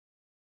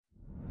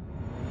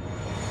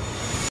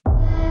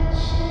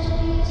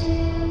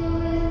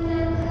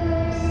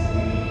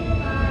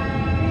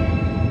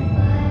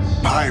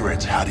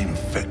pirates had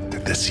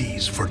infected the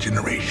seas for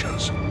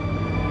generations.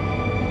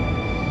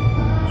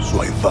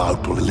 So I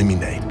vowed to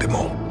eliminate them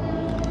all.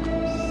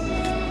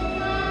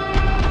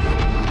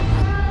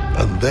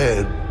 And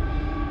then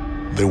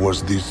there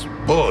was this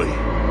boy,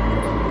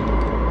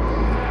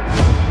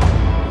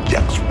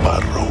 Jack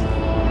Sparrow.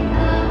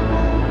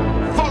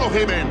 Follow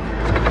him in!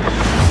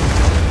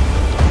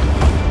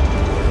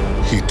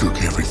 He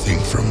took everything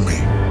from me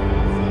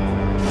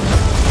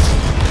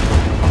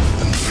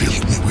and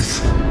filled me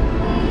with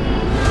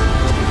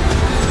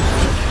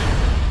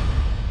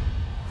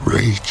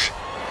rage.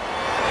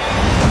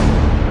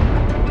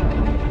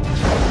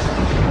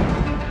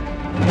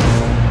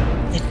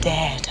 The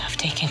dead have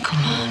taken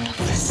command of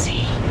the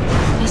sea.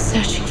 We're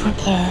searching for a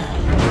pearl,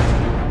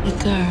 a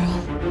girl,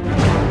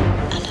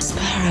 and a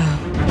sparrow.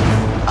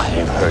 I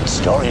have heard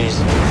stories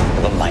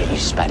of a mighty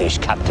Spanish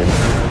captain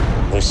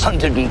who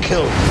hunted and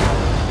killed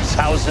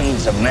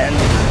thousands of men.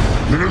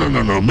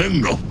 No,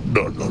 men, no.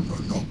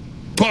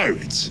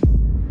 Pirates.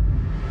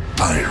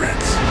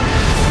 Pirates.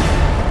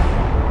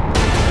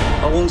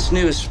 I once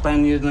knew a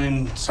Spaniard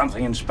named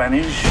something in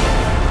Spanish.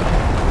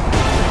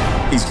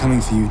 He's coming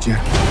for you,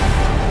 Jack.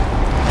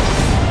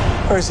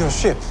 Where's your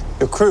ship?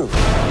 Your crew?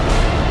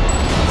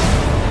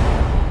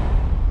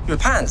 Your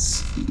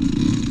pants?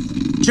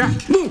 Jack!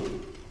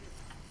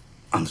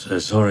 I'm so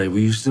sorry, were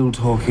you still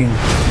talking?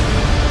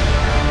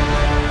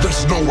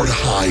 There's nowhere to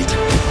hide.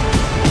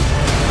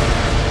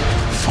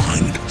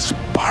 Find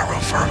Sparrow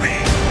for me.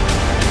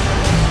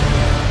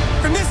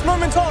 From this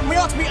moment on, we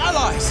are to be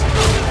allies.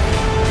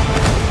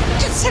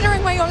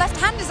 Considering where your left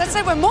hand is, I'd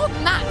say we're more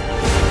than that.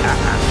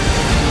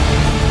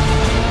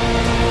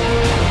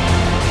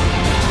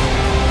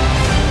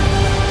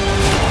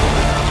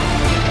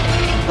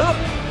 Oh,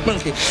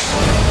 monkey.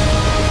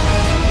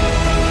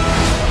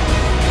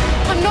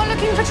 I'm not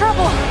looking for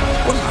trouble.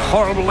 What a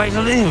horrible way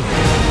to live.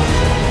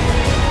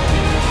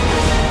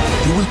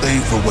 You will pay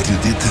for what you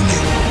did to me.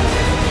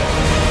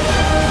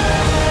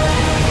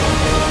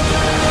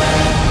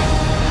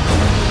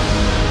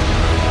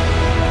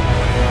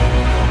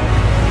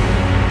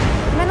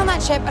 The men on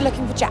that ship are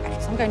looking for Jack,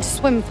 so I'm going to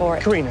swim for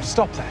it. Carina,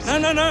 stop that.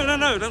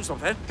 No, don't stop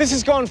that. This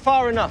has gone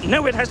far enough.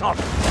 No, it has not.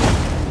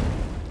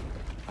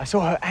 I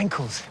saw her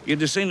ankles.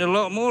 You'd have seen a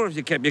lot more if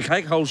you kept your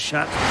cake holes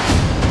shut.